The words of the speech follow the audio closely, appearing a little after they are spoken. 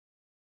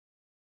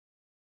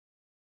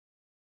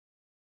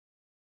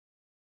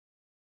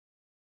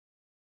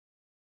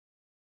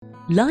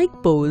Like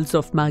poles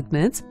of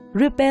magnets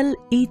repel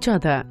each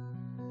other.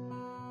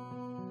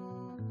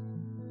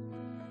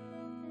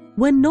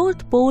 When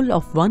north pole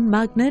of one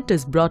magnet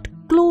is brought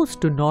close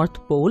to north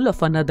pole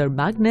of another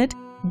magnet,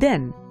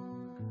 then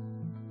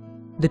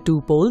the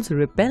two poles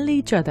repel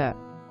each other.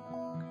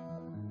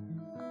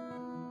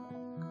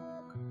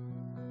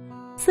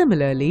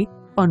 Similarly,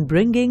 on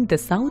bringing the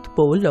south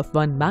pole of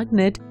one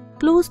magnet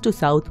close to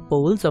south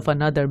poles of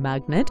another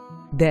magnet,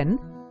 then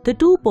the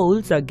two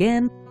poles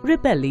again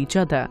repel each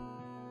other.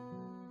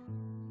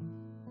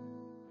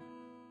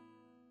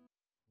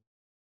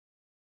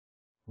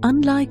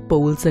 Unlike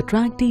poles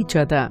attract each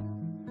other.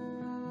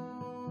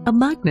 A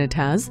magnet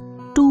has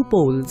two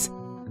poles,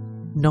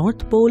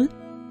 north pole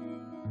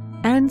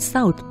and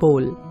south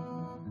pole.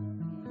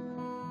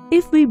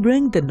 If we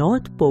bring the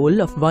north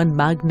pole of one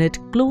magnet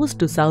close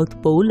to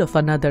south pole of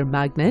another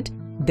magnet,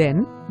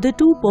 then the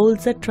two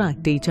poles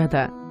attract each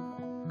other.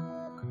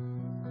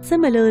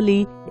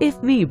 Similarly,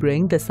 if we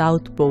bring the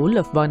south pole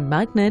of one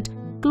magnet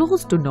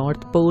close to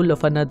north pole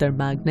of another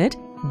magnet,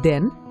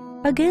 then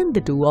again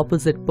the two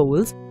opposite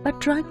poles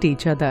attract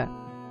each other.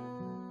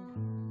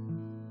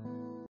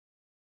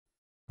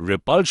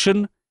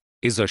 Repulsion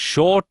is a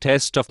sure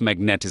test of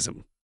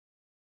magnetism.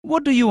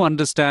 What do you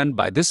understand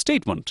by this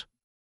statement?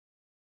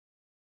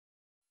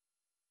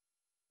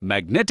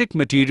 Magnetic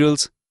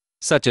materials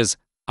such as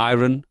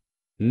iron,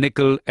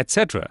 nickel,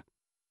 etc.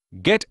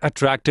 get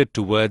attracted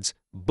towards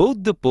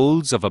both the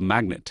poles of a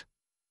magnet,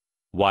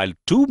 while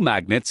two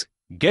magnets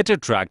get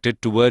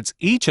attracted towards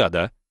each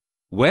other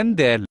when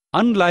their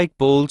unlike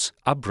poles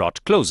are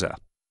brought closer.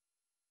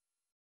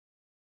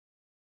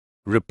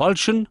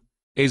 Repulsion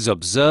is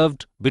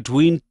observed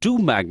between two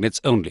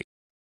magnets only,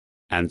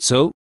 and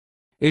so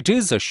it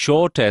is a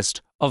sure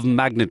test of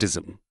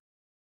magnetism.